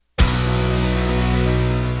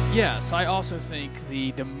Yes, I also think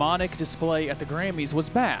the demonic display at the Grammys was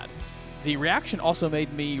bad. The reaction also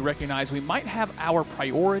made me recognize we might have our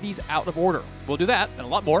priorities out of order. We'll do that and a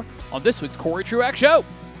lot more on this week's Corey Truax Show.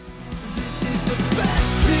 This is the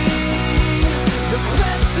best thing that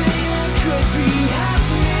could be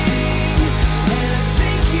happening, and I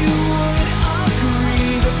think you would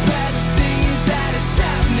agree. The best thing is that it's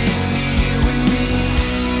happening here with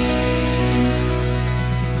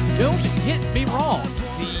me. Don't get me wrong.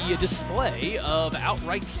 The display of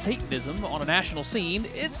outright Satanism on a national scene,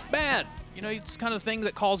 it's bad. You know, it's kind of the thing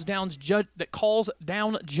that calls down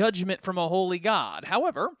judgment from a holy God.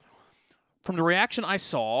 However, from the reaction I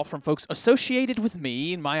saw from folks associated with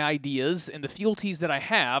me and my ideas and the fealties that I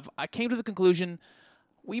have, I came to the conclusion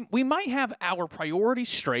we might have our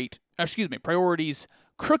priorities priorities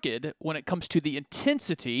crooked when it comes to the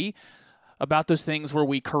intensity about those things where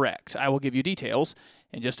we correct. I will give you details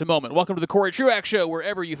in just a moment. Welcome to the Corey Truax Show,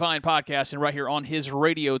 wherever you find podcasts and right here on His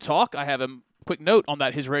Radio Talk. I have a quick note on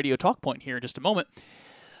that His Radio Talk point here in just a moment.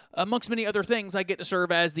 Amongst many other things, I get to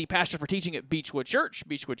serve as the pastor for teaching at Beechwood Church.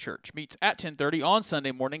 Beechwood Church meets at 10:30 on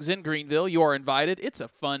Sunday mornings in Greenville. You are invited. It's a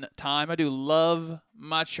fun time. I do love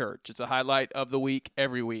my church. It's a highlight of the week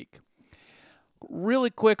every week. Really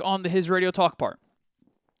quick on the His Radio Talk part.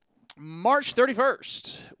 March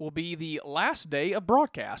 31st will be the last day of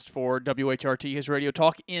broadcast for WHRT His Radio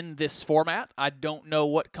Talk in this format. I don't know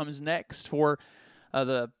what comes next for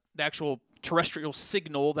the actual terrestrial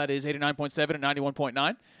signal that is 89.7 and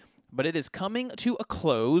 91.9, but it is coming to a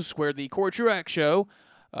close where the Corey Truax Show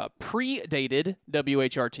predated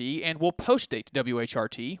WHRT and will post-date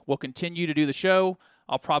WHRT. We'll continue to do the show.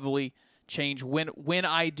 I'll probably change when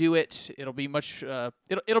I do it. It'll be much.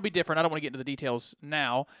 It'll be different. I don't want to get into the details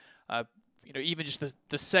now. Even just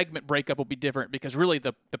the segment breakup will be different because really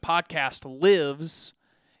the podcast lives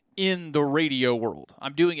in the radio world.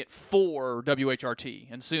 I'm doing it for WHRT,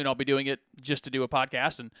 and soon I'll be doing it just to do a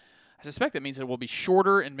podcast, and I suspect that means it will be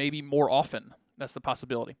shorter and maybe more often. That's the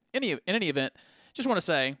possibility. In any event, just want to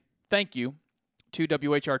say thank you to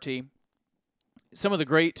WHRT. Some of the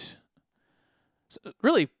great,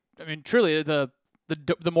 really, I mean, truly, the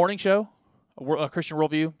morning show, a Christian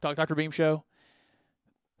Worldview, Dr. Beam show,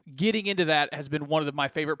 getting into that has been one of my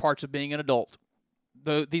favorite parts of being an adult.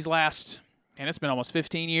 These last, and it's been almost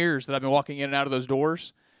 15 years that I've been walking in and out of those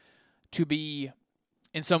doors, to be,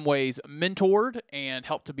 in some ways, mentored and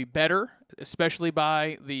helped to be better, especially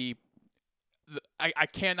by I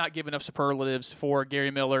cannot give enough superlatives for Gary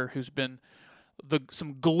Miller, who's been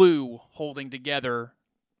some glue holding together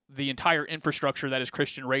the entire infrastructure that is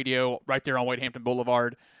Christian radio right there on Wade Hampton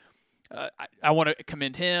Boulevard. I want to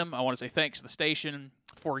commend him. I want to say thanks to the station.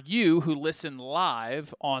 For you who listen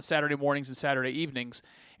live on Saturday mornings and Saturday evenings,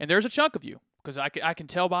 and there's a chunk of you, because I can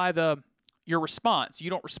tell by your response. You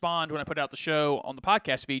don't respond when I put out the show on the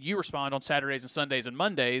podcast feed. You respond on Saturdays and Sundays and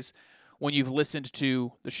Mondays when you've listened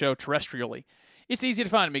to the show terrestrially. It's easy to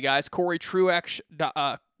find me, guys. Corey Truax.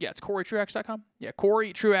 It's CoreyTruax.com. Yeah,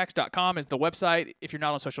 CoreyTruax.com is the website if you're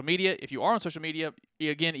not on social media. If you are on social media,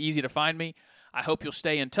 again, easy to find me. I hope you'll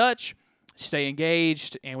stay in touch, stay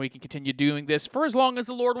engaged, and we can continue doing this for as long as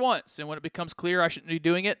the Lord wants. And when it becomes clear I shouldn't be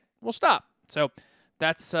doing it, we'll stop. So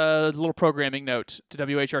that's a little programming note to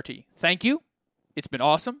WHRT. Thank you. It's been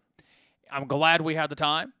awesome. I'm glad we had the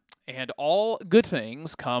time, and all good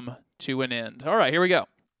things come to an end. All right, here we go.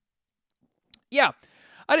 Yeah,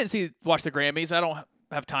 I didn't watch the Grammys. I don't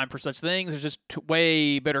have time for such things. There's just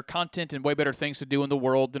way better content and way better things to do in the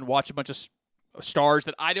world than watch a bunch of stars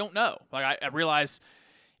that I don't know. Like I realize,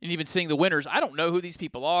 and even seeing the winners, I don't know who these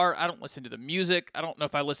people are. I don't listen to the music. I don't know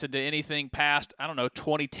if I listen to anything past,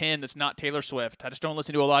 2010 that's not Taylor Swift. I just don't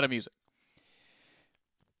listen to a lot of music.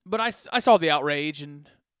 But I saw the outrage, and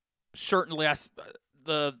certainly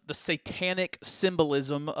the satanic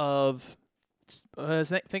symbolism of, I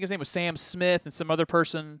think his name was Sam Smith and some other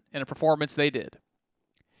person in a performance they did.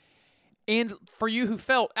 And for you who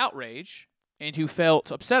felt outrage and who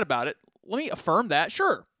felt upset about it, let me affirm that.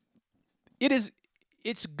 Sure,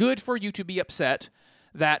 it's good for you to be upset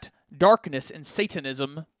that darkness and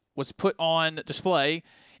Satanism was put on display.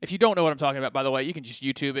 If you don't know what I'm talking about, by the way, you can just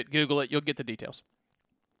YouTube it, Google it, you'll get the details.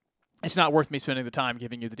 It's not worth me spending the time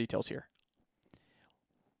giving you the details here.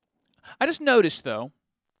 I just noticed, though,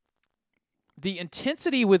 the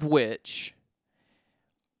intensity with which,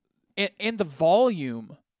 and the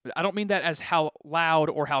volume, I don't mean that as how loud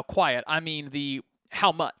or how quiet, I mean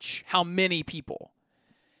how many people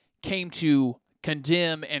came to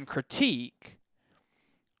condemn and critique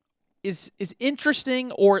is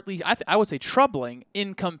interesting, or at least I would say troubling,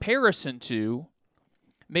 in comparison to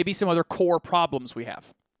maybe some other core problems we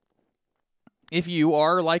have. if you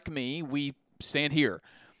are like me, we stand here.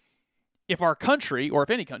 If our country, or if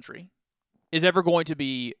any country, is ever going to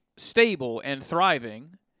be stable and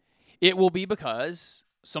thriving, it will be because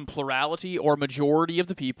some plurality or majority of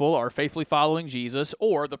the people are faithfully following Jesus,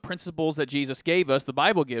 or the principles that Jesus gave us, the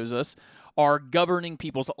Bible gives us, are governing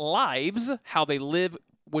people's lives, how they live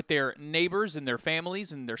with their neighbors and their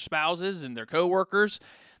families and their spouses and their coworkers,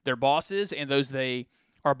 their bosses, and those they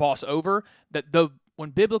are boss over.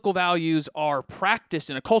 When biblical values are practiced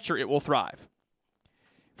in a culture, it will thrive.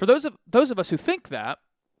 For those of us who think that,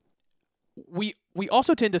 we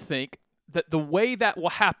also tend to think that the way that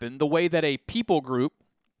will happen, the way that a people group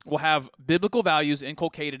will have biblical values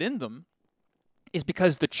inculcated in them, is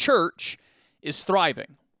because the church is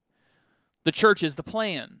thriving. The church is the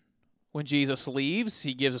plan. When Jesus leaves,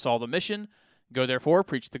 he gives us all the mission. Go therefore,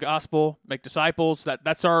 preach the gospel, make disciples.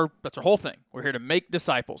 That's our whole thing. We're here to make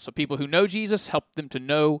disciples. So people who know Jesus, help them to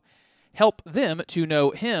know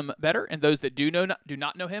him better, and those that do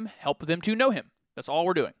not know him, help them to know him. That's all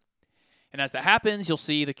we're doing. And as that happens, you'll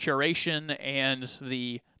see the curation and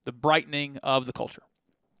the brightening of the culture.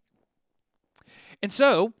 And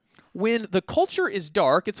so, when the culture is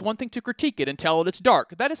dark, it's one thing to critique it and tell it it's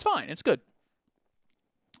dark. That is fine. It's good.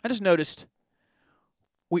 I just noticed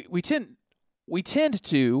we tend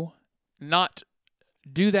to not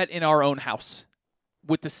do that in our own house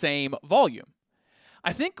with the same volume.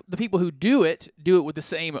 I think the people who do it with the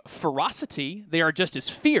same ferocity. They are just as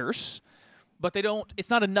fierce, but they don't. It's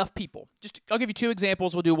not enough people. I'll give you two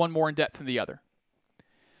examples. We'll do one more in depth than the other.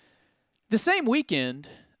 The same weekend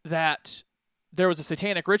that there was a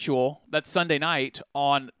satanic ritual that Sunday night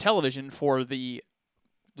on television for the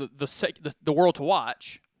world to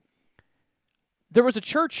watch, there was a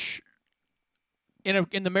church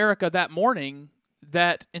in America that morning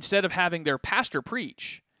that, instead of having their pastor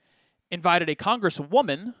preach, invited a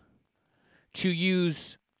congresswoman to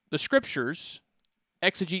use the scriptures,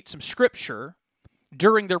 exegete some scripture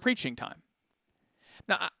during their preaching time.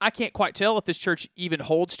 Now, I can't quite tell if this church even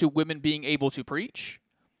holds to women being able to preach,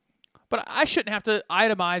 but I shouldn't have to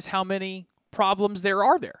itemize how many problems there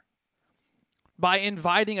are there. By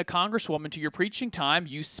inviting a congresswoman to your preaching time,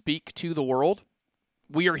 you speak to the world.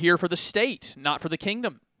 We are here for the state, not for the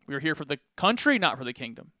kingdom. We are here for the country, not for the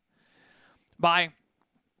kingdom. By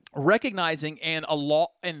recognizing and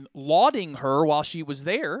lauding her while she was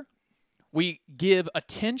there, we give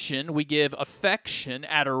attention, we give affection,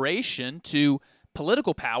 adoration to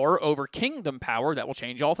political power over kingdom power that will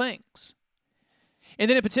change all things. And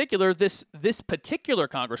then in particular, this particular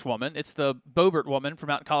congresswoman, it's the Boebert woman from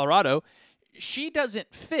out in Colorado, she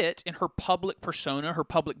doesn't fit in her public persona, her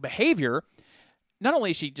public behavior. Not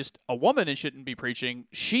only is she just a woman and shouldn't be preaching,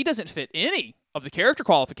 she doesn't fit any of the character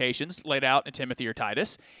qualifications laid out in Timothy or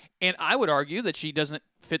Titus. And I would argue that she doesn't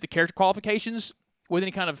fit the character qualifications with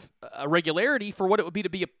any kind of regularity for what it would be to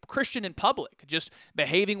be a Christian in public, just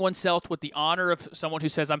behaving oneself with the honor of someone who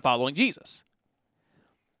says, I'm following Jesus.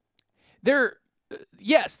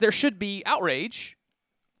 Yes, there should be outrage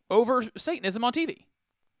over Satanism on TV.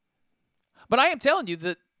 But I am telling you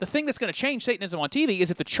that the thing that's going to change Satanism on TV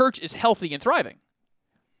is if the church is healthy and thriving.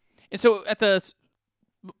 And so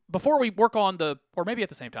before we work on or maybe at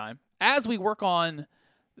the same time, as we work on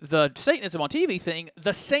the Satanism on TV thing,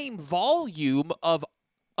 the same volume of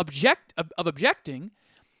objecting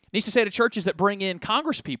needs to say to churches that bring in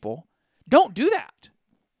congresspeople, don't do that.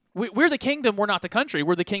 We're the kingdom, we're not the country.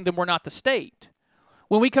 We're the kingdom, we're not the state.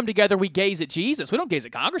 When we come together, we gaze at Jesus. We don't gaze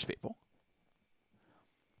at congresspeople.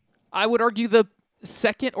 I would argue the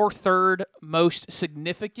second or third most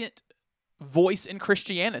significant voice in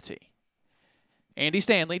Christianity, Andy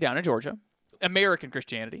Stanley down in Georgia, American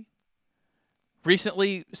Christianity,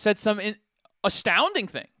 recently said some astounding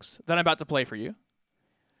things that I'm about to play for you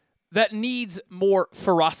that needs more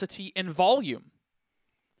ferocity and volume.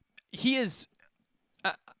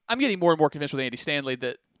 I'm getting more and more convinced with Andy Stanley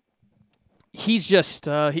that he's just,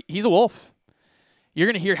 he's a wolf. You're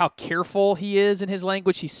going to hear how careful he is in his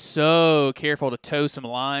language. He's so careful to toe some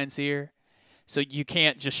lines here. So you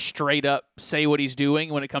can't just straight up say what he's doing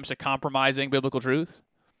when it comes to compromising biblical truth.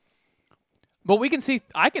 But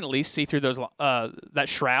I can at least see through that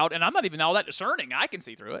shroud, and I'm not even all that discerning. I can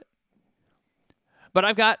see through it. But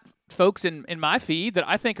I've got folks in my feed that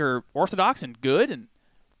I think are orthodox and good, and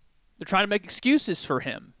they're trying to make excuses for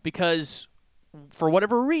him because, for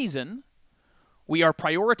whatever reason, we are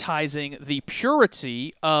prioritizing the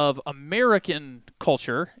purity of American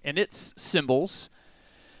culture and its symbols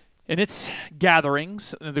and its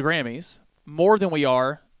gatherings, the Grammys, more than we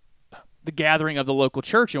are the gathering of the local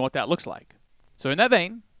church and what that looks like. So in that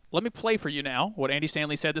vein, let me play for you now what Andy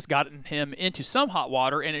Stanley said that's gotten him into some hot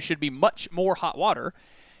water, and it should be much more hot water.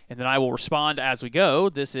 And then I will respond as we go.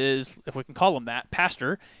 This is, if we can call him that,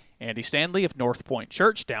 Pastor Andy Stanley of North Point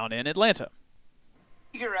Church down in Atlanta.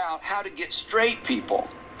 Figure out how to get straight people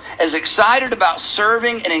as excited about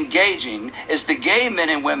serving and engaging as the gay men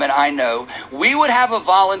and women I know, we would have a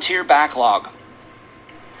volunteer backlog.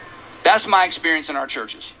 That's my experience in our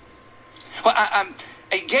churches. Well, I'm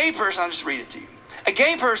a gay person. I'll just read it to you. A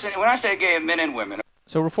gay person, when I say gay, men and women.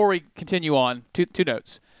 So before we continue on, two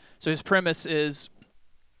notes. So his premise is,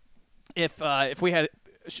 if we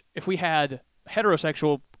had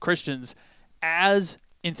heterosexual Christians as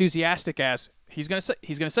enthusiastic as he's going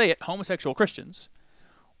to say it, homosexual Christians,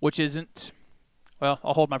 which isn't, well,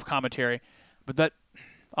 I'll hold my commentary, but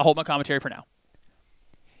I'll hold my commentary for now.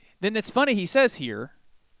 Then it's funny he says here,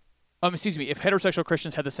 if heterosexual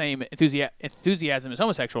Christians had the same enthusiasm as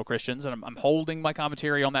homosexual Christians, and I'm holding my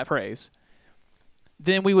commentary on that phrase,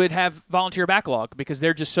 then we would have volunteer backlog because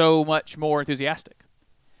they're just so much more enthusiastic.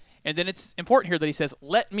 And then it's important here that he says,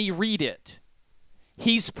 let me read it.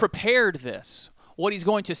 He's prepared this. What he's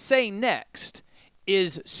going to say next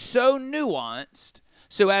is so nuanced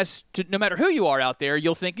so as to, no matter who you are out there,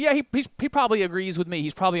 you'll think, yeah, he probably agrees with me.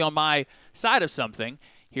 He's probably on my side of something.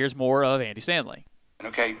 Here's more of Andy Stanley.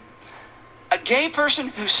 Okay. A gay person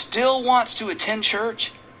who still wants to attend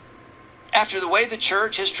church after the way the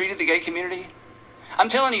church has treated the gay community, I'm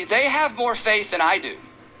telling you, they have more faith than I do.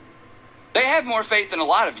 They have more faith than a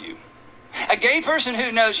lot of you. A gay person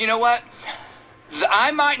who knows, you know what?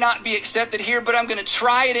 I might not be accepted here, but I'm going to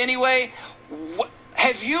try it anyway.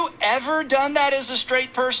 Have you ever done that as a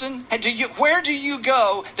straight person? Where do you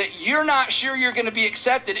go that you're not sure you're going to be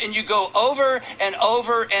accepted and you go over and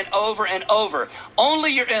over and over and over?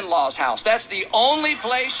 Only your in-laws' house. That's the only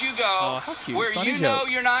place you go where you know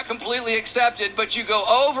you're not completely accepted, but you go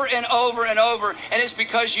over and over and over, and it's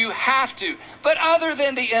because you have to. But other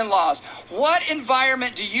than the in-laws, what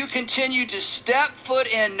environment do you continue to step foot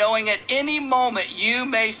in knowing at any moment you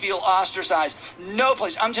may feel ostracized? No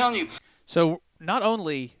place. I'm telling you. So not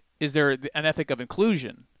only is there an ethic of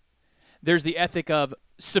inclusion, there's the ethic of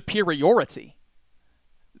superiority.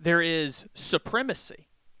 There is supremacy.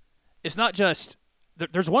 It's not just,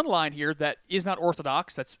 there's one line here that is not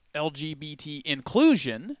orthodox, that's LGBT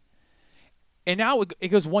inclusion, and now it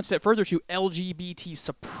goes one step further to LGBT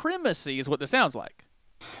supremacy is what this sounds like.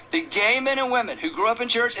 The gay men and women who grew up in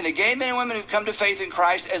church and the gay men and women who've come to faith in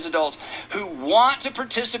Christ as adults who want to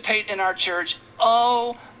participate in our church,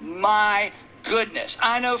 oh my goodness.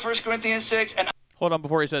 I know 1 Corinthians 6 and... Hold on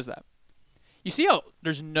before he says that. You see how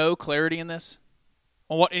there's no clarity in this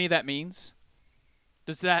on what any of that means?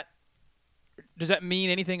 Does that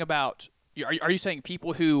mean anything about... Are you saying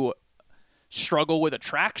people who struggle with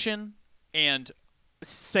attraction and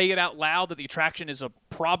say it out loud that the attraction is a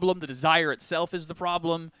problem, the desire itself is the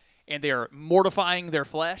problem, and they are mortifying their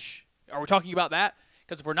flesh? Are we talking about that?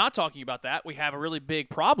 Because if we're not talking about that, we have a really big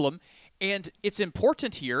problem. And it's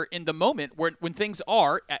important here in the moment when things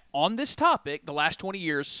are, on this topic, the last 20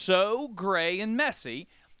 years, so gray and messy,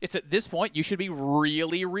 it's at this point you should be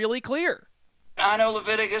really, really clear. I know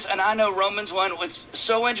Leviticus and I know Romans 1. It's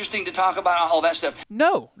so interesting to talk about all that stuff.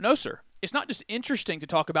 No, sir. It's not just interesting to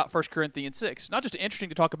talk about 1 Corinthians 6. It's not just interesting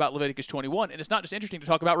to talk about Leviticus 21. And it's not just interesting to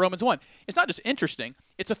talk about Romans 1. It's not just interesting.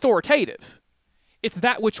 It's authoritative. It's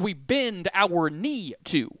that which we bend our knee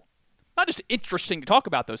to. Not just interesting to talk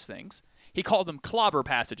about those things. He called them clobber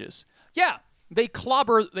passages. Yeah, they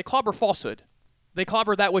clobber falsehood. They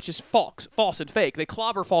clobber that which is false and fake. They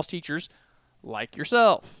clobber false teachers like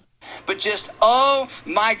yourself. But just, oh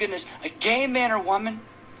my goodness, a gay man or woman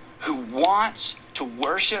who wants to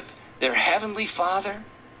worship their heavenly Father,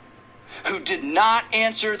 who did not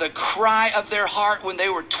answer the cry of their heart when they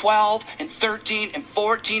were 12 and 13 and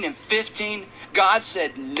 14 and 15. God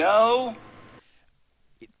said no.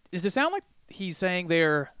 Does it sound like he's saying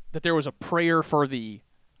there that there was a prayer for the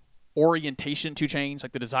orientation to change,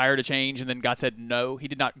 like the desire to change, and then God said no, he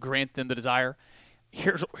did not grant them the desire?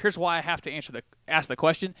 Here's why I have to ask the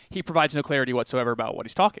question. He provides no clarity whatsoever about what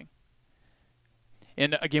he's talking.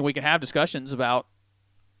 And again, we can have discussions about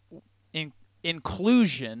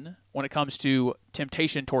inclusion when it comes to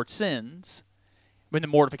temptation towards sins, when the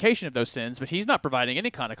mortification of those sins, but he's not providing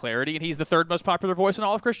any kind of clarity, and he's the third most popular voice in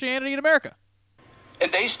all of Christianity in America.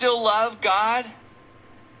 And they still love God.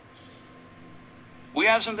 We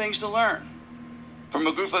have some things to learn from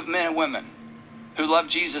a group of men and women who love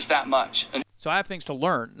Jesus that much. So I have things to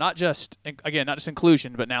learn, not just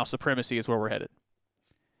inclusion, but now supremacy is where we're headed.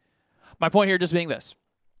 My point here just being this.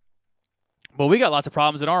 Well, we got lots of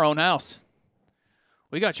problems in our own house.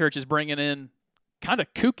 We got churches bringing in kind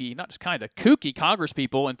of kooky, not just kind of kooky Congress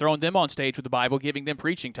people and throwing them on stage with the Bible, giving them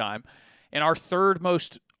preaching time. And our third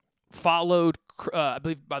most followed, I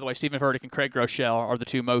believe, by the way, Stephen Furtick and Craig Groeschel are the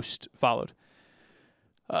two most followed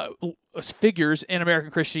figures in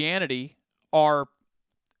American Christianity are,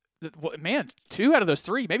 man, 2 out of those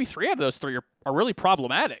 3, maybe 3 out of those 3 are really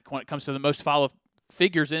problematic when it comes to the most followed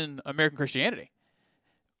figures in American Christianity.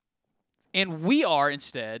 And we are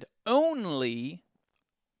instead only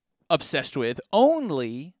obsessed with,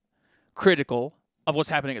 only critical of what's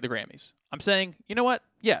happening at the Grammys. I'm saying, you know what?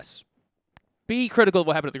 Yes, be critical of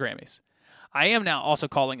what happened at the Grammys. I am now also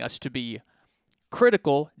calling us to be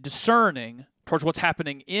critical, discerning towards what's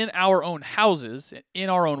happening in our own houses, in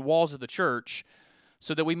our own walls of the church,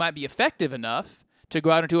 so that we might be effective enough to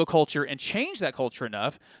go out into a culture and change that culture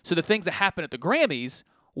enough so the things that happen at the Grammys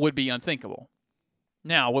would be unthinkable.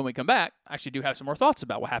 Now, when we come back, I actually do have some more thoughts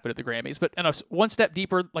about what happened at the Grammys, but one step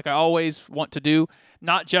deeper, like I always want to do,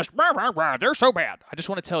 not just, rah, rah, rah, they're so bad. I just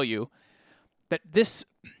want to tell you that this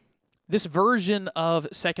version of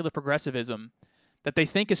secular progressivism that they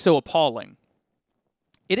think is so appalling,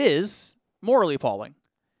 it is morally appalling.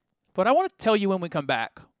 But I want to tell you when we come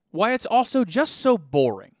back why it's also just so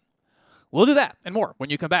boring. We'll do that and more when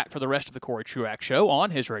you come back for the rest of the Corey Truax Show on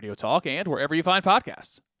his Radio Talk and wherever you find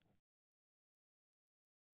podcasts.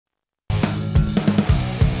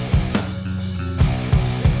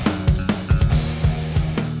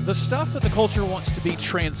 The stuff that the culture wants to be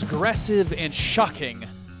transgressive and shocking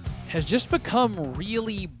has just become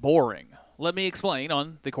really boring. Let me explain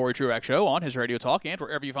on the Corey Truax Show on his Radio Talk and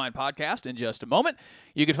wherever you find podcasts in just a moment.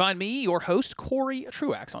 You can find me, your host, Corey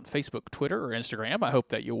Truax, on Facebook, Twitter, or Instagram. I hope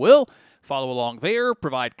that you will follow along there,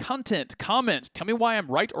 provide content, comments, tell me why I'm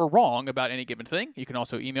right or wrong about any given thing. You can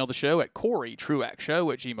also email the show at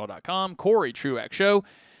CoreyTruaxShow@gmail.com,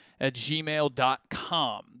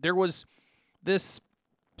 CoreyTruaxShow@gmail.com. There was this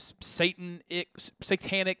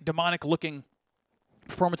satanic, demonic-looking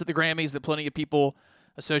performance at the Grammys that plenty of people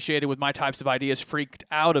associated with my types of ideas freaked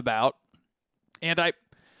out about. And I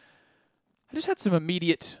just had some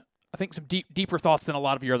immediate, I think some deeper thoughts than a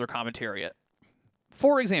lot of your other commentary.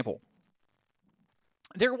 For example,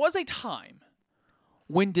 there was a time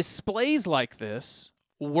when displays like this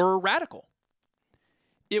were radical.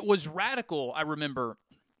 It was radical, I remember,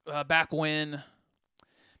 back when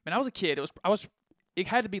I was a kid. It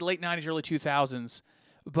had to be late 90s, early 2000s,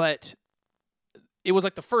 but it was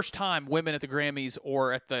like the first time women at the Grammys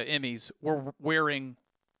or at the Emmys were wearing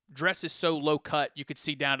dresses so low cut you could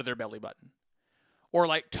see down to their belly button, or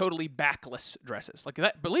like totally backless dresses like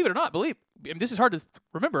that. Believe it or not, this is hard to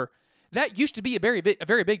remember. That used to be a very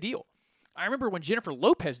big deal. I remember when Jennifer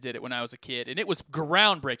Lopez did it when I was a kid, and it was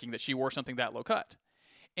groundbreaking that she wore something that low cut.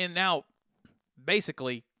 And now,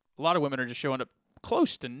 basically, a lot of women are just showing up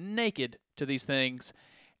close to naked to these things,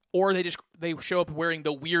 or they show up wearing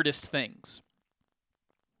the weirdest things.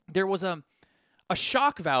 There was a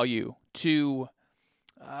shock value to,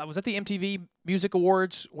 was that the MTV Music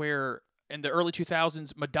Awards, where in the early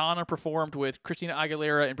 2000s, Madonna performed with Christina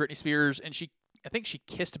Aguilera and Britney Spears, and I think she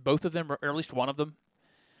kissed both of them, or at least one of them.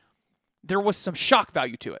 There was some shock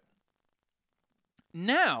value to it.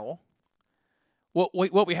 Now,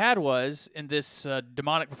 what we had was, in this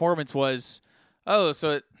demonic performance was, oh, so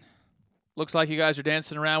it looks like you guys are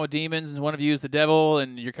dancing around with demons, and one of you is the devil,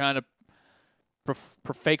 and you're kind of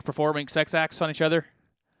fake performing sex acts on each other.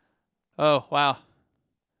 Oh, wow.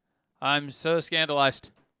 I'm so scandalized.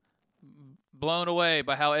 Blown away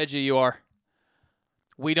by how edgy you are.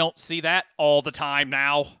 We don't see that all the time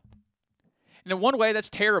now. And in one way, that's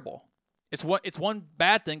terrible. It's one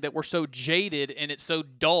bad thing that we're so jaded and it's so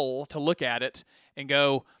dull to look at it and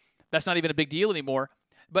go, that's not even a big deal anymore.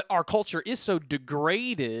 But our culture is so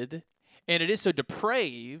degraded and it is so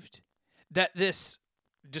depraved that this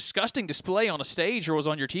disgusting display on a stage or was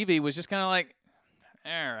on your TV was just kind of like,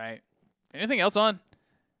 all right, anything else on?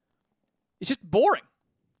 It's just boring.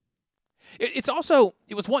 It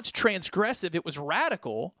was once transgressive, it was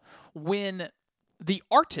radical when the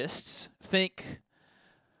artists think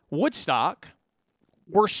Woodstock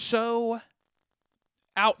were so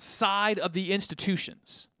outside of the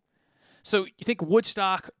institutions. So you think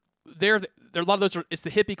Woodstock, there a lot of those it's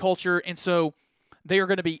the hippie culture, and so they are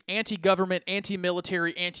going to be anti-government,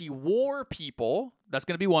 anti-military, anti-war people. That's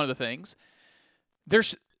going to be one of the things. They're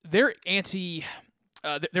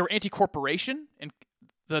anti-corporation and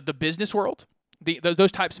the business world,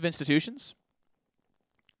 those types of institutions.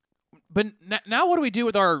 But now what do we do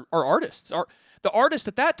with our artists? The artists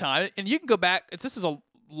at that time, and you can go back, this is a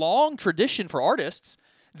long tradition for artists,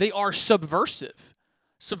 they are subversive.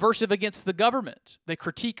 subversive against the government. They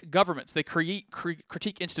critique governments. They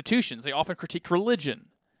critique institutions. They often critique religion,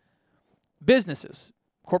 businesses,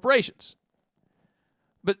 corporations.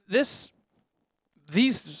 But these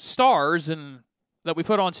stars that we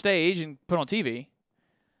put on stage and put on TV,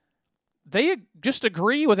 they just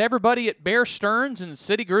agree with everybody at Bear Stearns and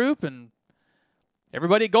Citigroup and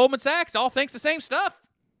everybody at Goldman Sachs. All thinks the same stuff.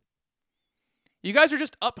 You guys are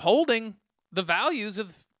just upholding the values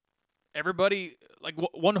of everybody, like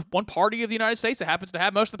one party of the United States that happens to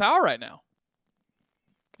have most of the power right now.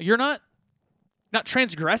 You're not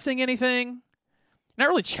transgressing anything. You're not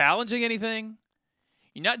really challenging anything.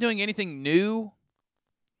 You're not doing anything new.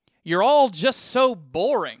 You're all just so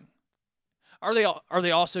boring. Are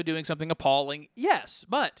they also doing something appalling? Yes,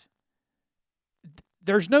 but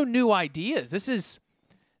there's no new ideas. This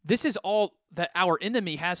is all that our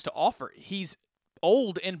enemy has to offer. He's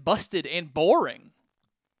old and busted and boring.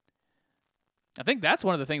 I think that's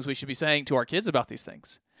one of the things we should be saying to our kids about these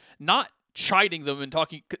things. Not chiding them and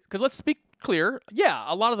talking, because let's speak clear. Yeah,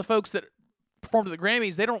 a lot of the folks that performed at the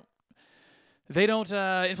Grammys, they don't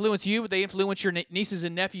influence you, but they influence your nieces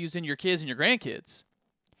and nephews and your kids and your grandkids.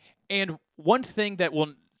 And one thing that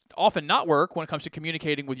will often not work when it comes to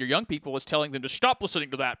communicating with your young people is telling them to stop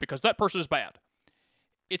listening to that because that person is bad.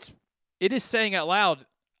 It is saying out loud,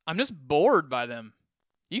 I'm just bored by them.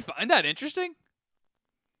 You find that interesting?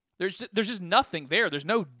 There's just nothing there. There's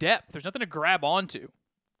no depth. There's nothing to grab onto.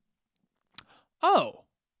 Oh,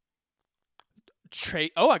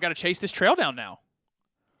 I got to chase this trail down now.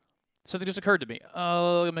 Something just occurred to me.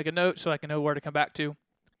 Let me make a note so I can know where to come back to.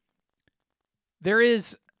 There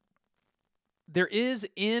is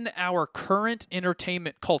in our current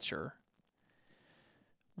entertainment culture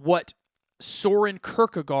what Soren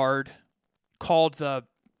Kierkegaard called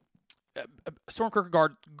Soren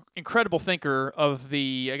Kierkegaard, incredible thinker of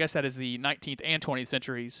I guess that is the 19th and 20th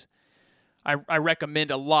centuries. I recommend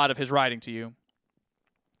a lot of his writing to you.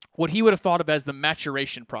 What he would have thought of as the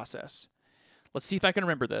maturation process. Let's see if I can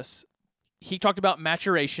remember this. He talked about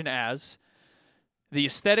maturation as the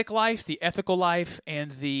aesthetic life, the ethical life,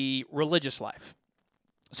 and the religious life.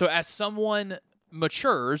 So as someone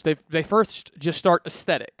matures, they first just start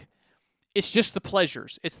aesthetic. It's just the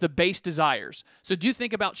pleasures. It's the base desires. So do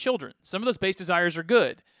think about children. Some of those base desires are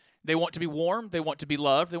good. They want to be warm. They want to be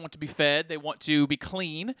loved. They want to be fed. They want to be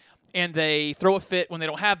clean. And they throw a fit when they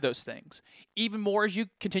don't have those things. Even more as you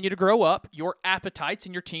continue to grow up, your appetites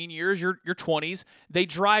in your teen years, your 20s, they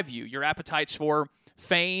drive you. Your appetites for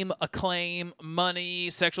fame, acclaim, money,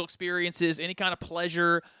 sexual experiences, any kind of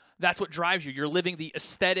pleasure, that's what drives you. You're living the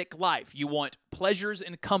aesthetic life. You want pleasures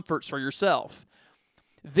and comforts for yourself.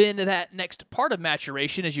 Then that next part of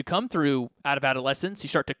maturation, as you come through out of adolescence, you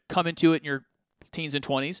start to come into it in your teens and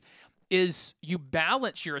 20s, is you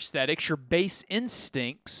balance your aesthetics, your base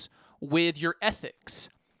instincts, with your ethics.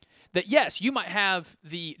 That yes, you might have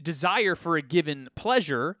the desire for a given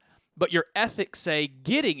pleasure, but your ethics say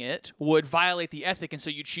getting it would violate the ethic, and so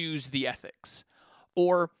you choose the ethics.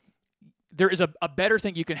 Or there is a better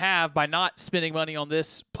thing you can have by not spending money on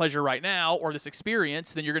this pleasure right now or this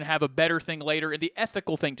experience, then you're going to have a better thing later, and the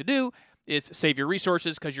ethical thing to do is save your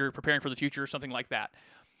resources because you're preparing for the future or something like that.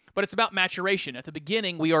 But it's about maturation. At the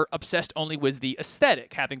beginning, we are obsessed only with the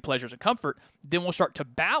aesthetic, having pleasures and comfort. Then we'll start to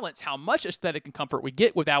balance how much aesthetic and comfort we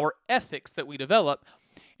get with our ethics that we develop.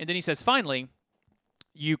 And then he says, finally,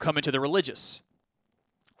 you come into the religious,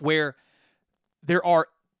 where there are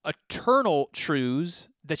eternal truths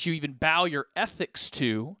that you even bow your ethics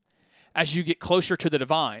to as you get closer to the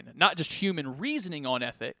divine. Not just human reasoning on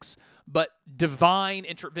ethics, but divine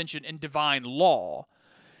intervention and divine law.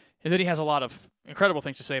 And then he has a lot of incredible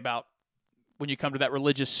things to say about when you come to that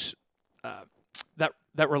religious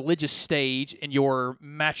that religious stage in your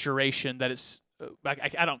maturation. That is,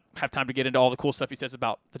 I don't have time to get into all the cool stuff he says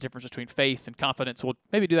about the difference between faith and confidence. We'll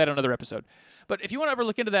maybe do that on another episode. But if you want to ever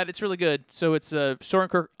look into that, it's really good. So it's Soren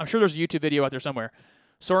Kierkegaard. I'm sure there's a YouTube video out there somewhere.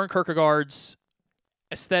 Soren Kierkegaard's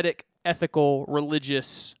aesthetic, ethical,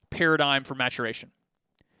 religious paradigm for maturation.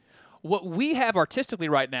 What we have artistically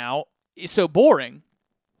right now is so boring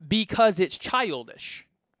because it's childish.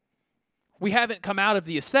 We haven't come out of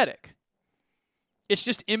the aesthetic. It's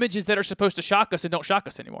just images that are supposed to shock us and don't shock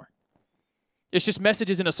us anymore. It's just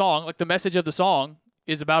messages in a song. Like the message of the song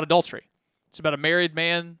is about adultery. It's about a married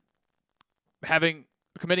man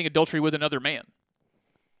committing adultery with another man.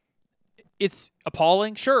 It's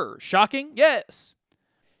appalling, sure. Shocking, yes.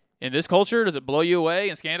 In this culture, does it blow you away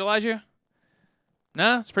and scandalize you?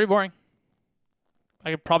 Nah, it's pretty boring. I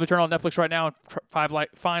could probably turn on Netflix right now and find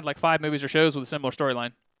like 5 movies or shows with a similar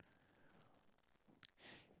storyline.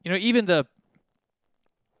 You know, even the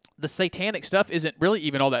the satanic stuff isn't really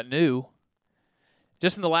even all that new.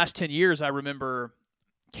 Just in the last 10 years, I remember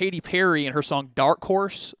Katy Perry and her song Dark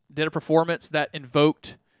Horse did a performance that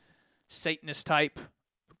invoked Satanist type,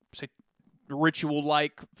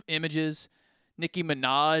 ritual-like images. Nicki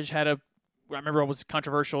Minaj had I remember it was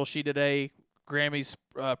controversial. She did a Grammys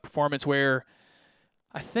performance where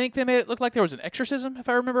I think they made it look like there was an exorcism, if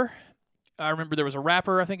I remember. I remember there was a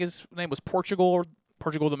rapper, I think his name was Portugal, or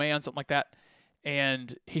Portugal the Man, something like that.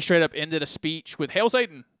 And he straight up ended a speech with Hail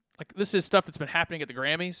Satan. Like, this is stuff that's been happening at the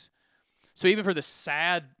Grammys. So even for this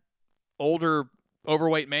sad, older,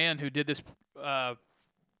 overweight man who did this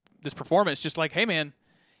this performance, just like, hey, man,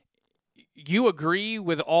 you agree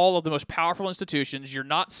with all of the most powerful institutions. You're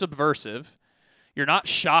not subversive. You're not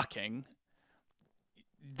shocking.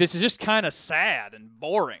 This is just kind of sad and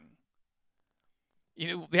boring. You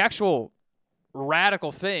know, the actual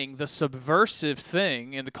radical thing, the subversive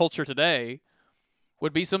thing in the culture today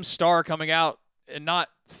would be some star coming out and not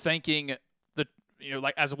thanking the, you know,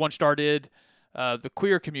 like as one star did, the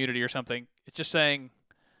queer community or something. It's just saying,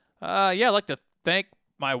 yeah, I'd like to thank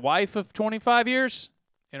my wife of 25 years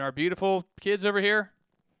and our beautiful kids over here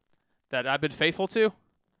that I've been faithful to.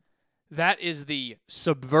 That is the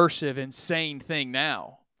subversive, insane thing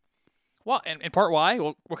now. Well, and in part why?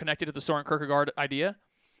 Well, we're connected to the Soren Kierkegaard idea.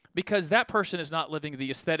 Because that person is not living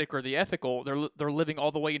the aesthetic or the ethical. They're living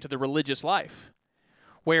all the way into the religious life,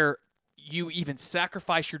 where you even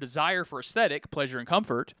sacrifice your desire for aesthetic, pleasure, and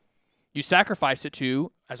comfort. You sacrifice it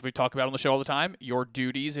to, as we talk about on the show all the time, your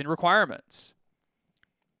duties and requirements.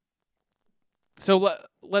 So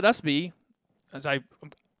let us be, as I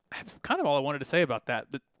kind of all I wanted to say about that.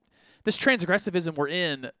 This transgressivism we're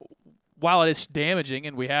in, while it is damaging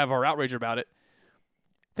and we have our outrage about it,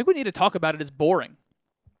 I think we need to talk about it as boring.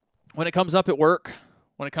 When it comes up at work,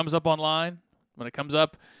 when it comes up online, when it comes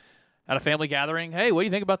up at a family gathering, hey, what do you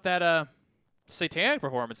think about that satanic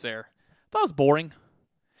performance there? I thought it was boring.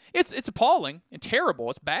 It's appalling and terrible.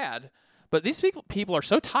 It's bad. But these people are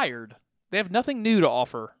so tired. They have nothing new to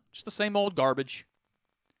offer. Just the same old garbage.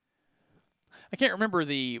 I can't remember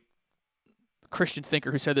the Christian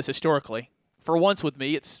thinker who said this historically. For once with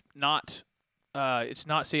me, it's not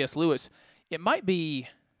C.S. Lewis. It might be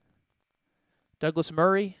Douglas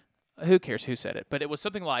Murray. Who cares who said it? But it was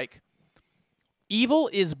something like, evil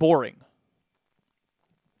is boring.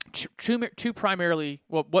 Two primarily,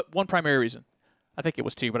 well, one primary reason. I think it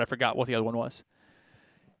was two, but I forgot what the other one was.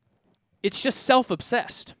 It's just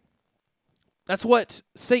self-obsessed. That's what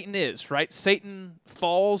Satan is, right? Satan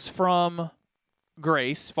falls from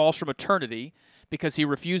grace, falls from eternity, because he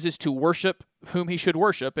refuses to worship whom he should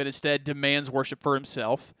worship and instead demands worship for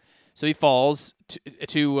himself. So he falls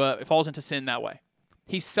falls into sin that way.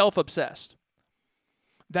 He's self-obsessed.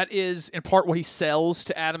 That is, in part, what he sells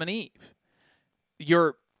to Adam and Eve.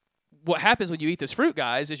 What happens when you eat this fruit,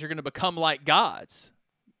 guys, is you're going to become like gods.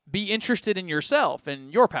 Be interested in yourself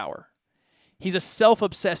and your power. He's a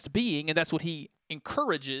self-obsessed being, and that's what he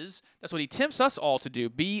encourages. That's what he tempts us all to do.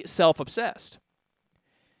 Be self-obsessed.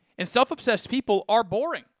 And self-obsessed people are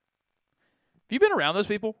boring. Have you been around those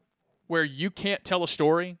people where you can't tell a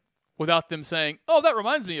story without them saying, oh, that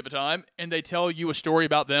reminds me of a time, and they tell you a story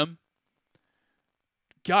about them?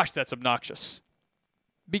 Gosh, that's obnoxious.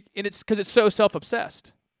 And it's because it's so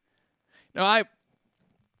self-obsessed. Now,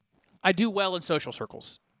 I do well in social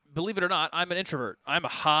circles. Believe it or not, I'm an introvert. I'm a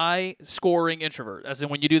high-scoring introvert. As in,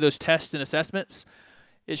 when you do those tests and assessments,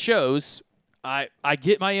 it shows I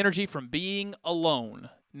get my energy from being alone,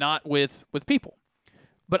 not with people.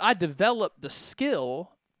 But I developed the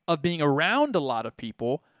skill of being around a lot of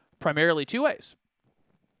people primarily two ways.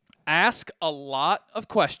 Ask a lot of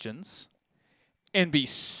questions and be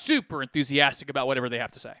super enthusiastic about whatever they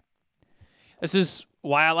have to say. This is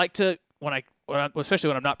why I like to, especially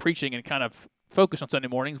when I'm not preaching and kind of focus on Sunday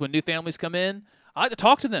mornings, when new families come in, I like to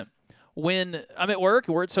talk to them. When I'm at work,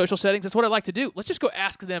 we're at social settings, that's what I like to do. Let's just go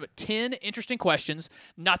ask them 10 interesting questions,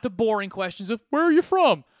 not the boring questions of, where are you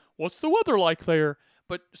from? What's the weather like there?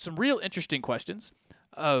 But some real interesting questions.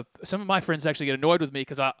 Some of my friends actually get annoyed with me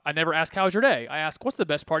because I never ask, how's your day? I ask, what's the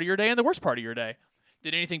best part of your day and the worst part of your day?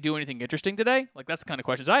 Did anything do anything interesting today? Like, that's the kind of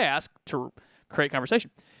questions I ask to create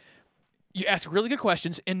conversation. You ask really good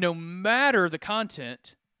questions, and no matter the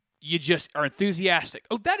content, you just are enthusiastic.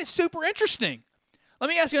 Oh, that is super interesting. Let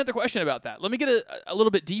me ask you another question about that. Let me get a little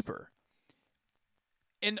bit deeper.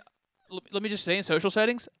 And let me just say, in social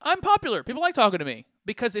settings, I'm popular. People like talking to me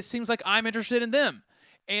because it seems like I'm interested in them.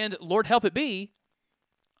 And Lord help it be,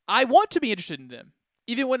 I want to be interested in them.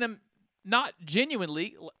 Even when I'm not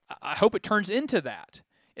genuinely, I hope it turns into that.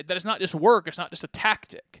 That it's not just work, it's not just a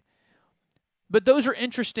tactic. But those are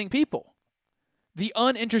interesting people. The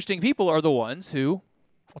uninteresting people are the ones who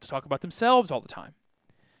want to talk about themselves all the time.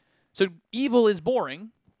 So evil is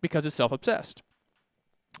boring because it's self-obsessed.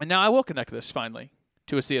 And now I will connect this, finally,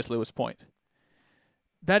 to a C.S. Lewis point.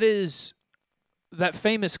 That is that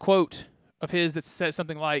famous quote of his that says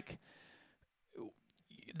something like,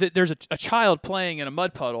 that there's a child playing in a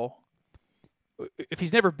mud puddle. If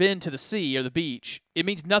he's never been to the sea or the beach, it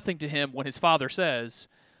means nothing to him when his father says,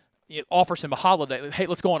 it offers him a holiday. Hey,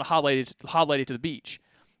 let's go on a holiday to the beach.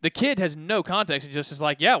 The kid has no context. He just is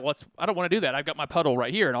like, yeah, well, I don't want to do that. I've got my puddle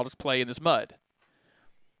right here, and I'll just play in this mud.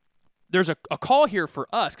 There's a call here for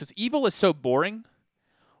us, because evil is so boring.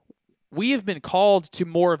 We have been called to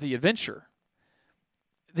more of the adventure.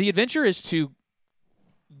 The adventure is to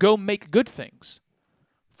go make good things.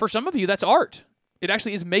 For some of you, that's art. It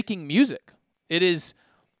actually is making music. It is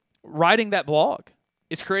writing that blog.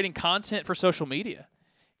 It's creating content for social media.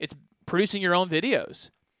 It's producing your own videos.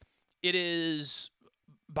 It is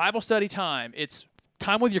Bible study time. It's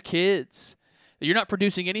time with your kids. You're not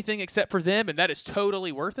producing anything except for them, and that is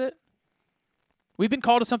totally worth it. We've been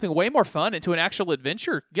called to something way more fun, into an actual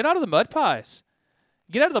adventure. Get out of the mud pies.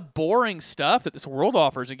 Get out of the boring stuff that this world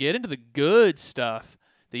offers and get into the good stuff,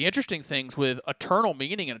 the interesting things with eternal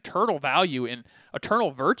meaning and eternal value and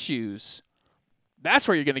eternal virtues. That's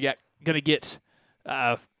where you're going to get.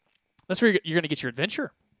 That's where you're going to get your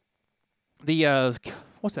adventure. The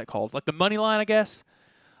what's that called? Like the money line, I guess,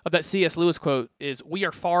 of that C.S. Lewis quote is, "We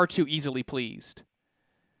are far too easily pleased."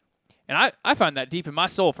 And I find that deep in my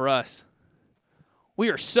soul for us. We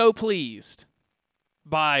are so pleased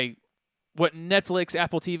by what Netflix,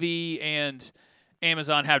 Apple TV, and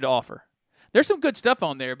Amazon have to offer. There's some good stuff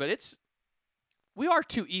on there, but we are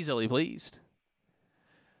too easily pleased.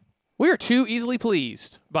 We are too easily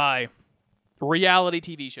pleased by reality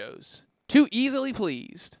TV shows. Too easily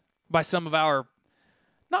pleased by some of our,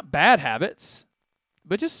 not bad habits,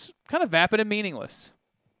 but just kind of vapid and meaningless.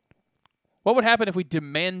 What would happen if we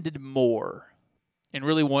demanded more and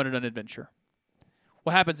really wanted an adventure?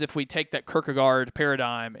 What happens if we take that Kierkegaard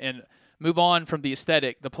paradigm and move on from the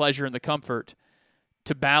aesthetic, the pleasure, and the comfort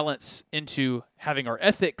to balance into having our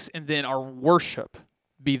ethics and then our worship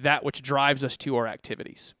be that which drives us to our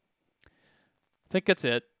activities? I think that's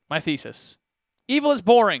it. My thesis. Evil is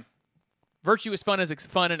boring. Virtue is fun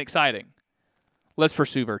and exciting. Let's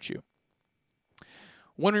pursue virtue.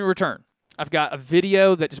 When we return, I've got a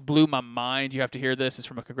video that just blew my mind. You have to hear this. It's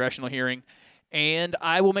from a congressional hearing. And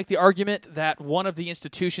I will make the argument that one of the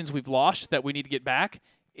institutions we've lost that we need to get back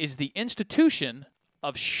is the institution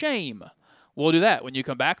of shame. We'll do that when you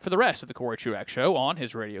come back for the rest of the Corey Truax Show on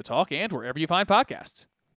his Radio Talk and wherever you find podcasts.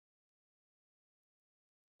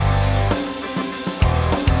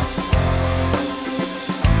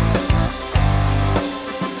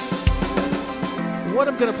 What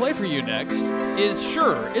I'm going to play for you next is,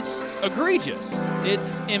 sure, it's egregious,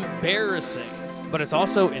 it's embarrassing, but it's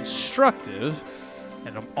also instructive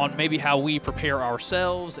and on maybe how we prepare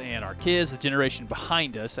ourselves and our kids, the generation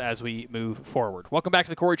behind us, as we move forward. Welcome back to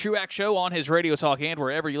the Corey Truax Show on his Radio Talk and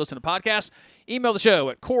wherever you listen to podcasts. Email the show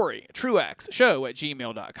at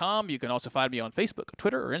CoreyTruaxShow@gmail.com. You can also find me on Facebook,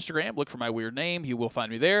 Twitter, or Instagram. Look for my weird name. You will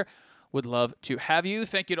find me there. Would love to have you.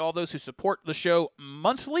 Thank you to all those who support the show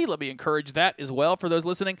monthly. Let me encourage that as well for those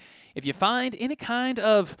listening. If you find any kind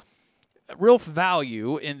of real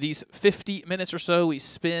value in these 50 minutes or so we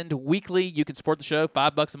spend weekly, you can support the show,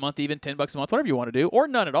 $5 a month, even $10 a month, whatever you want to do, or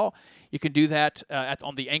none at all. You can do that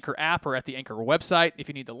on the Anchor app or at the Anchor website. If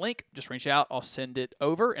you need the link, just reach out. I'll send it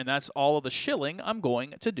over, and that's all of the shilling I'm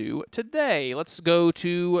going to do today. Let's go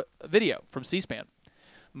to a video from C-SPAN,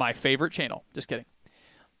 my favorite channel. Just kidding.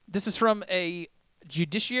 This is from a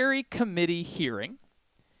Judiciary Committee hearing,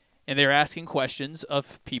 and they're asking questions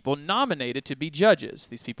of people nominated to be judges.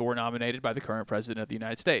 These people were nominated by the current president of the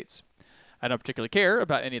United States. I don't particularly care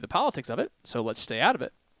about any of the politics of it, so let's stay out of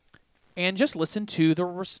it. And just listen to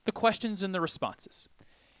the questions and the responses.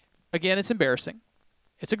 Again, it's embarrassing.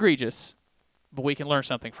 It's egregious, but we can learn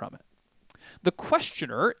something from it. The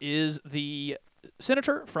questioner is the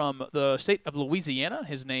senator from the state of Louisiana.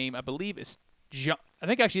 His name, I believe, is John. I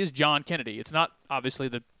think actually is John Kennedy. It's not obviously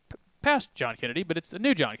the past John Kennedy, but it's the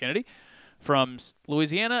new John Kennedy from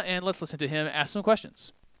Louisiana, and let's listen to him ask some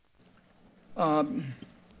questions.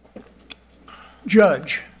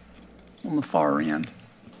 Judge on the far end.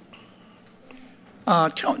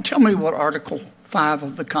 Tell me what Article 5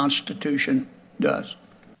 of the Constitution does.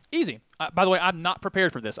 Easy. By the way, I'm not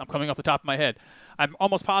prepared for this. I'm coming off the top of my head. I'm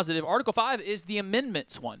almost positive Article 5 is the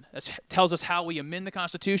amendments one. That tells us how we amend the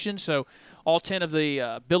Constitution. So all 10 of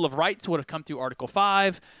the Bill of Rights would have come through Article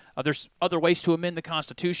 5. There's other ways to amend the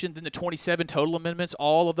Constitution. Then the 27 total amendments,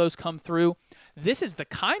 all of those come through. This is the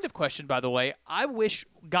kind of question, by the way, I wish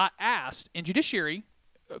got asked in judiciary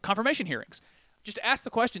confirmation hearings. Just ask the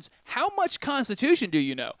questions, how much Constitution do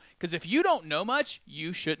you know? Because if you don't know much,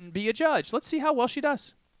 you shouldn't be a judge. Let's see how well she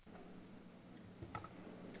does.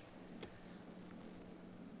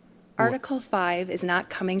 Article 5 is not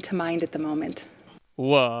coming to mind at the moment.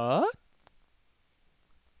 What?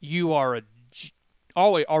 You are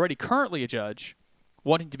already currently a judge,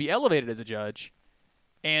 wanting to be elevated as a judge,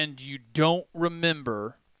 and you don't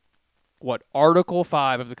remember what Article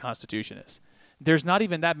 5 of the Constitution is. There's not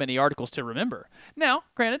even that many articles to remember. Now,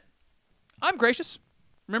 granted, I'm gracious.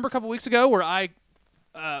 Remember a couple weeks ago where I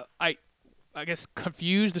guess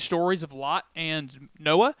confused the stories of Lot and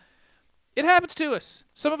Noah? It happens to us.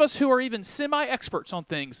 Some of us who are even semi-experts on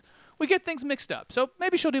things, we get things mixed up. So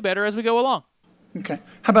maybe she'll do better as we go along. Okay.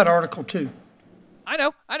 How about Article 2? I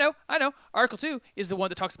know. Article 2 is the one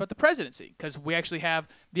that talks about the presidency, because we actually have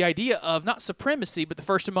the idea of not supremacy, but the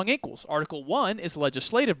first among equals. Article 1 is the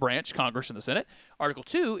legislative branch, Congress and the Senate. Article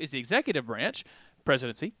 2 is the executive branch,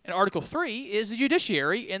 presidency. And Article 3 is the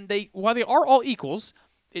judiciary, and while they are all equals,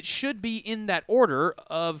 it should be in that order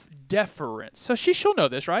of deference. So she'll know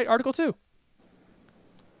this, right? Article 2.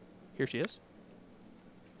 Here she is.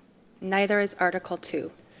 Neither is Article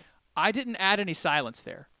 2. I didn't add any silence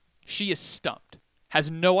there. She is stumped. Has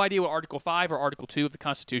no idea what Article 5 or Article 2 of the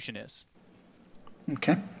Constitution is.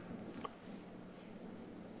 Okay.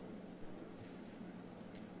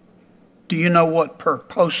 Do you know what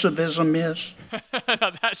purposivism is?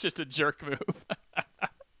 No, that's just a jerk move.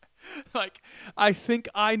 Like, I think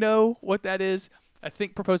I know what that is. I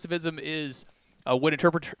think purposivism is when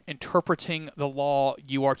interpreting the law,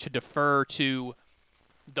 you are to defer to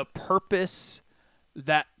the purpose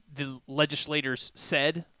that the legislators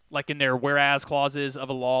said, like in their whereas clauses of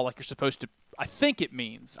a law, like you're supposed to. I think it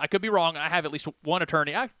means. I could be wrong. I have at least one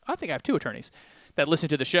attorney. I think I have two attorneys that listen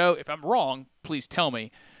to the show. If I'm wrong, please tell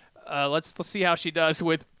me. Let's see how she does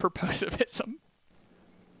with purposivism.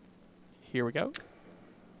 Here we go.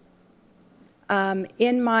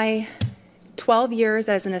 In my 12 years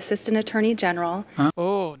as an assistant attorney general.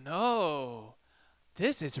 Oh, no.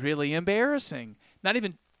 This is really embarrassing. Not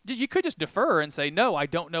even, you could just defer and say, no, I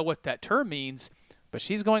don't know what that term means, but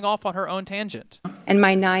she's going off on her own tangent. And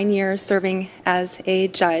my 9 years serving as a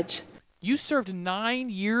judge. You served 9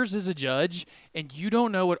 years as a judge, and you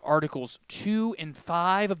don't know what Articles 2 and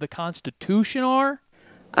 5 of the Constitution are?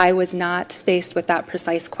 I was not faced with that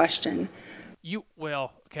precise question.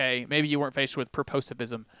 Well, okay, maybe you weren't faced with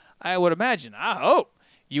purposivism. I would imagine, I hope,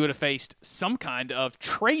 you would have faced some kind of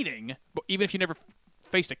training, but even if you never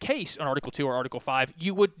faced a case on Article 2 or Article 5,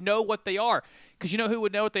 you would know what they are. Because you know who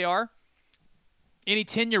would know what they are? Any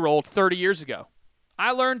 10-year-old 30 years ago.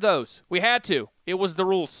 I learned those. We had to. It was the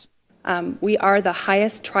rules. We are the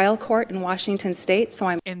highest trial court in Washington State,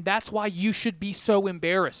 so And that's why you should be so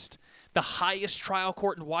embarrassed. The highest trial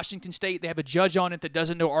court in Washington State, they have a judge on it that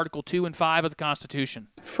doesn't know Article 2 and 5 of the Constitution.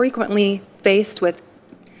 Frequently faced with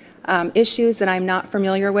issues that I'm not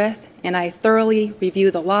familiar with, and I thoroughly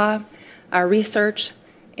review the law, research,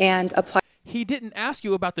 and apply. He didn't ask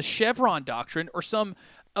you about the Chevron doctrine or some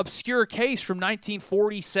obscure case from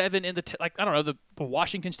 1947 in the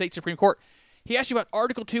Washington State Supreme Court. He asked you about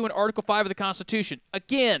Article 2 and Article 5 of the Constitution.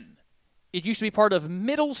 Again, it used to be part of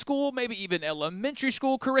middle school, maybe even elementary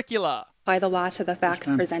school curricula. Apply the law to the facts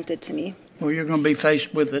presented to me. Well, you're going to be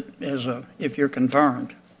faced with it if you're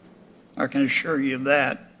confirmed. I can assure you of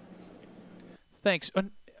that. Thanks.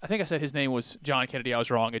 I think I said his name was John Kennedy. I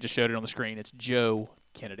was wrong. I just showed it on the screen. It's Joe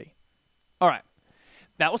Kennedy. All right.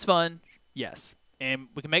 That was fun. Yes. And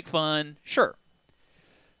we can make fun. Sure.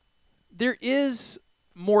 There is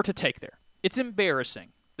more to take there. It's embarrassing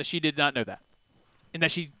that she did not know that and that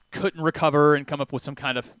she couldn't recover and come up with some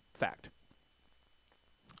kind of fact.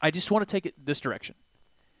 I just want to take it this direction.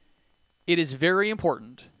 It is very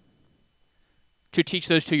important to teach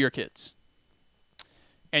those to your kids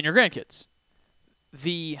and your grandkids.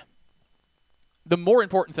 The more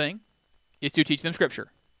important thing is to teach them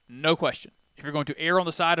Scripture. No question. If you're going to err on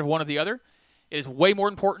the side of one or the other, it is way more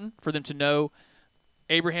important for them to know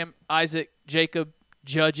Abraham, Isaac, Jacob,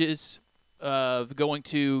 Judges, going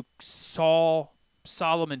to Saul,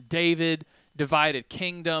 Solomon, David, divided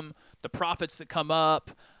kingdom, the prophets that come up,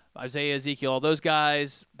 Isaiah, Ezekiel, all those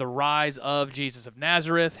guys, the rise of Jesus of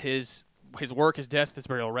Nazareth, his work, his death, his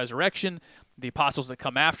burial, resurrection, the apostles that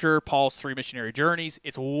come after, Paul's 3 missionary journeys.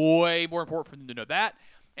 It's way more important for them to know that,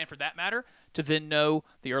 and for that matter, to then know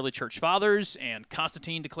the early church fathers and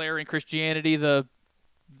Constantine declaring Christianity, that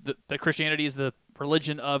Christianity is the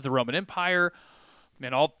religion of the Roman Empire,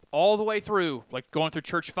 And all the way through, like going through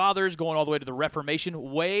church fathers, going all the way to the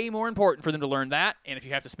Reformation, way more important for them to learn that. And if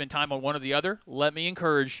you have to spend time on one or the other, let me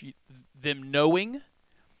encourage them knowing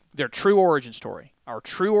their true origin story. Our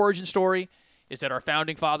true origin story is that our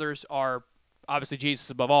founding fathers are obviously Jesus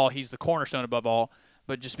above all. He's the cornerstone above all.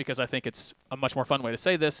 But just because I think it's a much more fun way to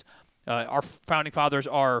say this, our founding fathers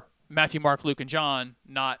are Matthew, Mark, Luke, and John,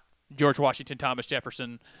 not George Washington, Thomas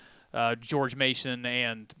Jefferson, George Mason,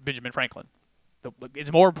 and Benjamin Franklin.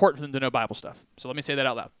 It's more important for them to know Bible stuff. So let me say that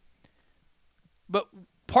out loud. But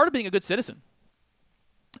part of being a good citizen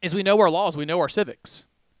is we know our laws, we know our civics.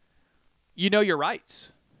 You know your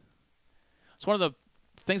rights. It's one of the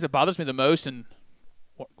things that bothers me the most, and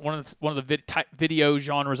one of the video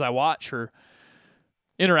genres I watch are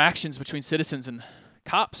interactions between citizens and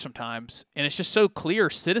cops sometimes, and it's just so clear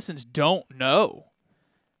citizens don't know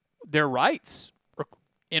their rights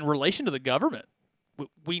in relation to the government.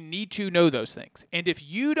 We need to know those things. And if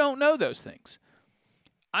you don't know those things,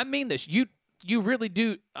 I mean this, you really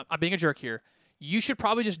do, I'm being a jerk here, you should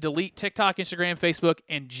probably just delete TikTok, Instagram, Facebook,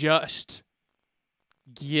 and just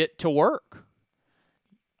get to work.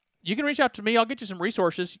 You can reach out to me. I'll get you some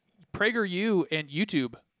resources. PragerU and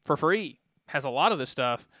YouTube for free has a lot of this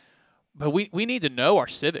stuff. But we need to know our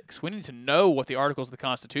civics. We need to know what the articles of the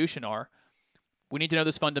Constitution are. We need to know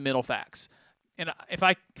those fundamental facts. And if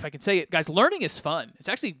I can say it, guys, learning is fun. It's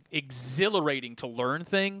actually exhilarating to learn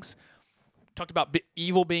things. Talked about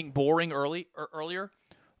evil being boring earlier.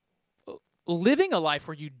 Living a life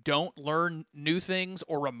where you don't learn new things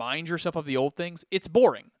or remind yourself of the old things, it's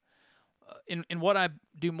boring. In what I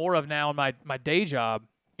do more of now in my day job,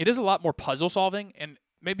 it is a lot more puzzle solving, and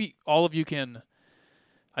maybe all of you can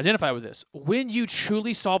identify with this. When you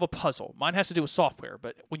truly solve a puzzle, mine has to do with software,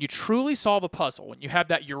 but when you truly solve a puzzle, when you have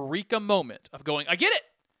that eureka moment of going, I get it,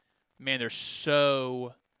 man, there's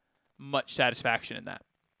so much satisfaction in that.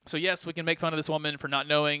 So yes, we can make fun of this woman for not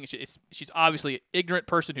knowing. She's obviously an ignorant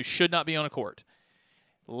person who should not be on a court.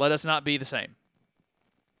 Let us not be the same.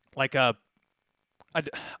 Like, I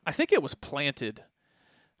think it was planted.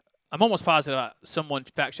 I'm almost positive someone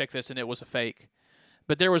fact-checked this and it was a fake.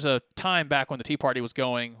 But there was a time back when the Tea Party was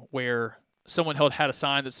going where someone had a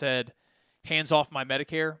sign that said, hands off my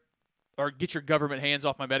Medicare, or get your government hands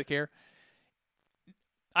off my Medicare.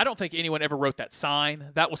 I don't think anyone ever wrote that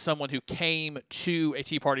sign. That was someone who came to a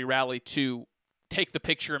Tea Party rally to take the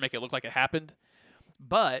picture and make it look like it happened.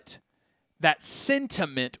 But that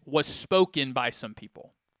sentiment was spoken by some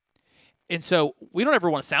people. And so we don't ever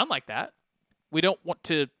want to sound like that. We don't want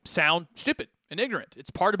to sound stupid and ignorant. It's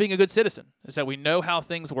part of being a good citizen, is that we know how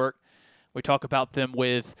things work. We talk about them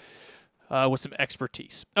with some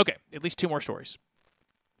expertise. Okay, at least two more stories.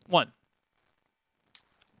 One,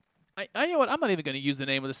 I you know what? I'm not even going to use the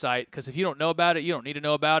name of the site, because if you don't know about it, you don't need to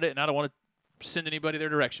know about it, and I don't want to send anybody their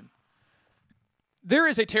direction.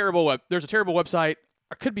 There's a terrible website.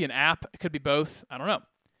 It could be an app. It could be both. I don't know.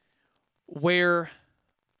 Where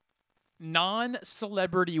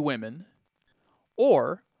non-celebrity women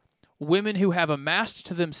or women who have amassed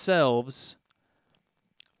to themselves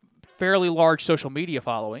fairly large social media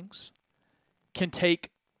followings can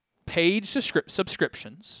take paid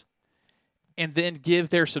subscriptions and then give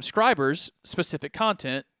their subscribers specific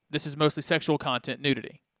content. This is mostly sexual content,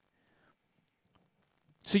 nudity.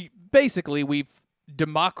 So basically, we've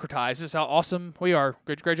democratized. This is how awesome we are.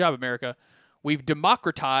 Great job, America. We've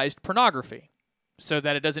democratized pornography so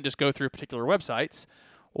that it doesn't just go through particular websites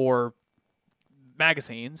or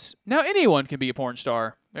magazines. Now anyone can be a porn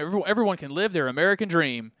star. Everyone can live their American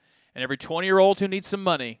dream, and every 20-year-old who needs some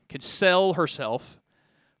money can sell herself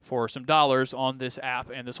for some dollars on this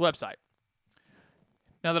app and this website.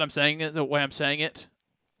 Now that I'm saying it the way I'm saying it,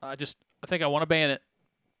 I think I want to ban it.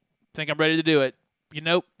 I think I'm ready to do it.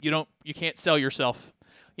 You can't sell yourself.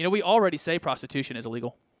 We already say prostitution is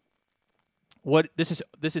illegal. This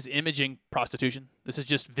is imaging prostitution. This is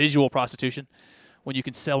just visual prostitution, when you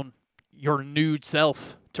can sell your nude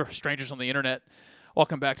self to strangers on the internet. I'll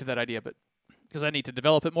come back to that idea, but because I need to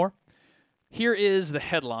develop it more. Here is the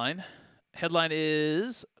headline. Headline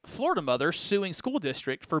is, Florida mother suing school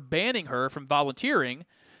district for banning her from volunteering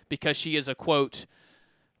because she is a, quote,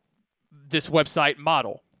 this website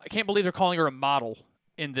model. I can't believe they're calling her a model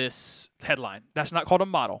in this headline. That's not called a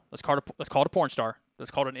model. That's called a porn star.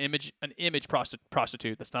 That's called an image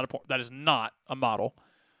prostitute. That is not a model.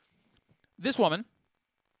 This woman,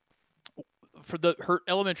 for her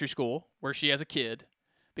elementary school where she has a kid,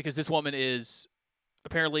 because this woman is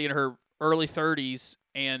apparently in her early 30s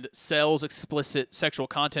and sells explicit sexual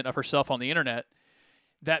content of herself on the internet,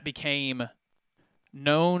 that became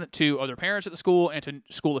known to other parents at the school and to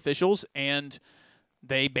school officials, and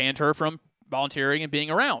they banned her from volunteering and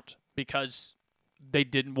being around because they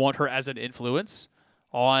didn't want her as an influence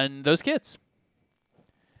on those kids.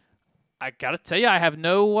 I gotta tell you, I have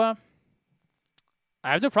no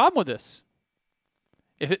problem with this.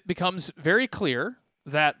 If it becomes very clear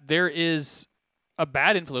that there is a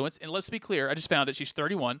bad influence, and let's be clear, I just found it, she's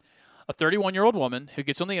 31, a 31-year-old woman who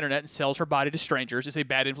gets on the internet and sells her body to strangers is a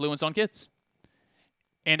bad influence on kids.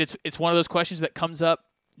 And it's one of those questions that comes up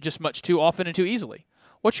just much too often and too easily.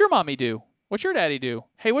 What's your mommy do? What's your daddy do?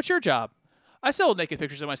 Hey, what's your job? I sell naked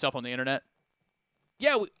pictures of myself on the internet.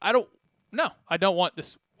 Yeah, I don't want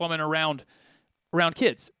this woman around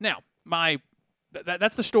kids. Now,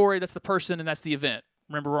 that's the story, that's the person, and that's the event.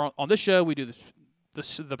 Remember, on this show, we do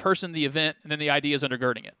the person, the event, and then the ideas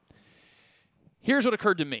undergirding it. Here's what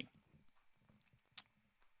occurred to me.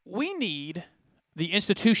 We need the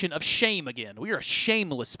institution of shame again. We are a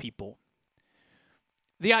shameless people.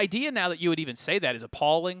 The idea now that you would even say that is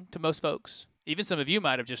appalling to most folks. Even some of you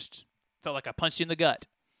might have just felt like I punched you in the gut.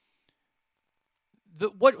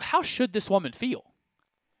 How should this woman feel?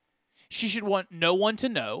 She should want no one to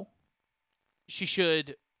know. She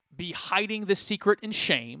should be hiding this secret in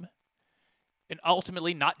shame and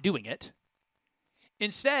ultimately not doing it.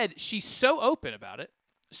 Instead, she's so open about it,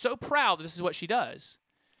 so proud that this is what she does.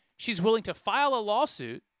 She's willing to file a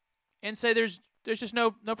lawsuit and say there's just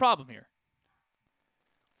no problem here.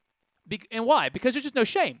 And why? Because there's just no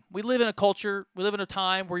shame. We live in a culture, we live in a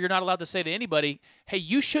time where you're not allowed to say to anybody, hey,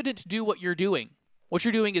 you shouldn't do what you're doing. What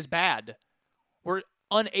you're doing is bad. We're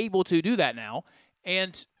unable to do that now.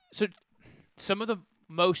 And so some of the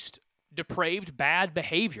most depraved bad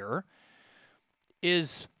behavior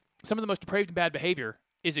is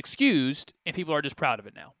excused, and people are just proud of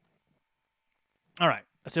it now. All right.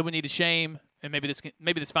 I said we need a shame, and maybe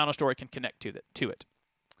this final story can connect to it.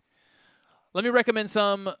 Let me recommend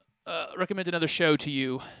another show to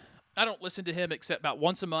you. I don't listen to him except about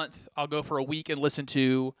once a month. I'll go for a week and listen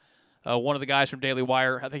to one of the guys from Daily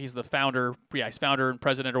Wire. I think he's the founder. Yeah, he's founder and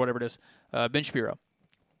president or whatever it is. Ben Shapiro.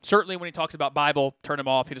 Certainly when he talks about Bible, turn him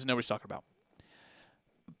off. He doesn't know what he's talking about.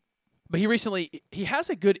 But he has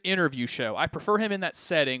a good interview show. I prefer him in that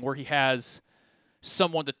setting where he has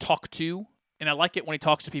someone to talk to, and I like it when he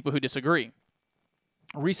talks to people who disagree.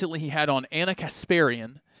 Recently, he had on Anna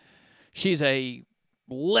Kasparian. She's a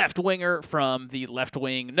left-winger from the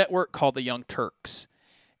left-wing network called the Young Turks.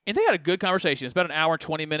 And they had a good conversation. It's about an hour and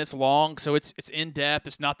 20 minutes long, so it's in-depth.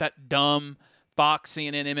 It's not that dumb Fox,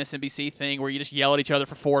 CNN, MSNBC thing where you just yell at each other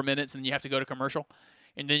for 4 minutes and you have to go to commercial,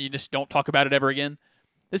 and then you just don't talk about it ever again.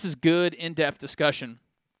 This is good, in-depth discussion.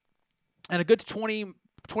 And a good 20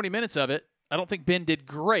 minutes of it, I don't think Ben did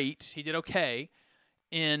great. He did okay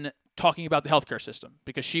in talking about the healthcare system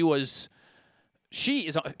because she is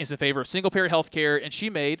in favor of single-payer healthcare, and she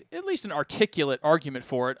made at least an articulate argument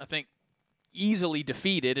for it. I think easily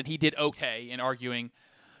defeated, and he did okay in arguing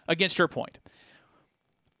against her point.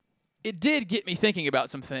 It did get me thinking about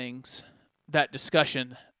some things, that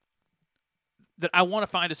discussion, that I want to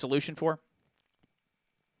find a solution for.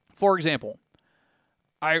 For example,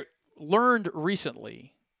 I learned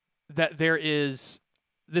recently that there is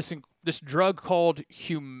this drug called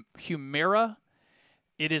Humira.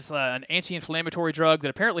 It is an anti-inflammatory drug that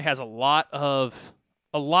apparently has a lot of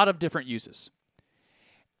different uses.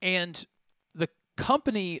 And the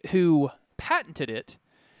company who patented it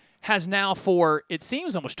has now for, it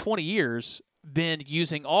seems, almost 20 years been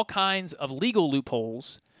using all kinds of legal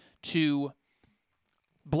loopholes to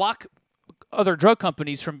block other drug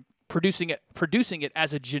companies from producing it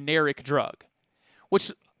as a generic drug,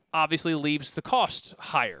 which obviously leaves the cost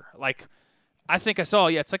higher. Like, I think I saw,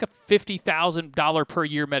 it's like a $50,000 per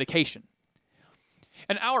year medication.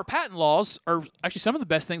 And our patent laws are actually some of the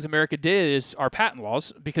best things America did is our patent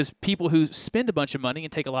laws, because people who spend a bunch of money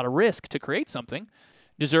and take a lot of risk to create something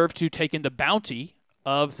deserve to take in the bounty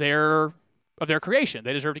of their creation.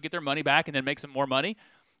 They deserve to get their money back and then make some more money,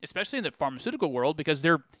 especially in the pharmaceutical world, because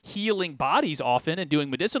they're healing bodies often and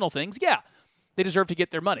doing medicinal things. Yeah, they deserve to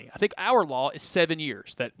get their money. I think our law is 7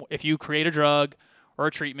 years, that if you create a drug or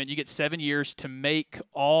a treatment, you get 7 years to make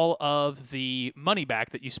all of the money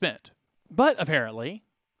back that you spent. But apparently,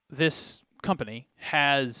 this company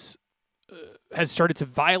has started to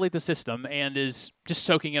violate the system and is just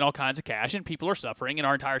soaking in all kinds of cash, and people are suffering, and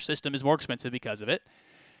our entire system is more expensive because of it.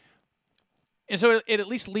 And so it at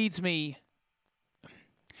least leads me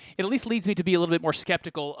to be a little bit more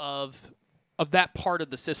skeptical of that part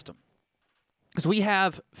of the system. Because we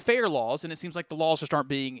have fair laws, and it seems like the laws just aren't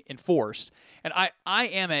being enforced. And I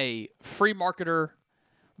am a free marketer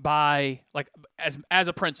by, like, as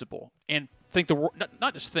a principle. and think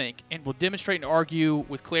not just think, and will demonstrate and argue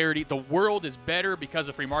with clarity the world is better because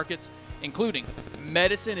of free markets, including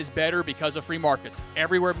medicine is better because of free markets.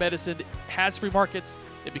 Everywhere medicine has free markets,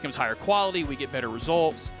 it becomes higher quality, we get better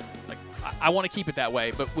results. Like, I want to keep it that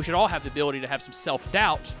way, but we should all have the ability to have some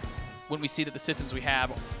self-doubt when we see that the systems we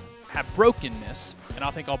have brokenness, and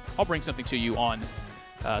I think I'll bring something to you on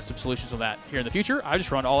some solutions on that here in the future. I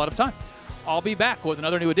just run all out of time. I'll be back with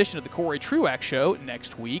another new edition of the Corey Truax Show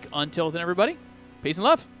next week. Until then, everybody, peace and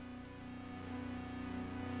love.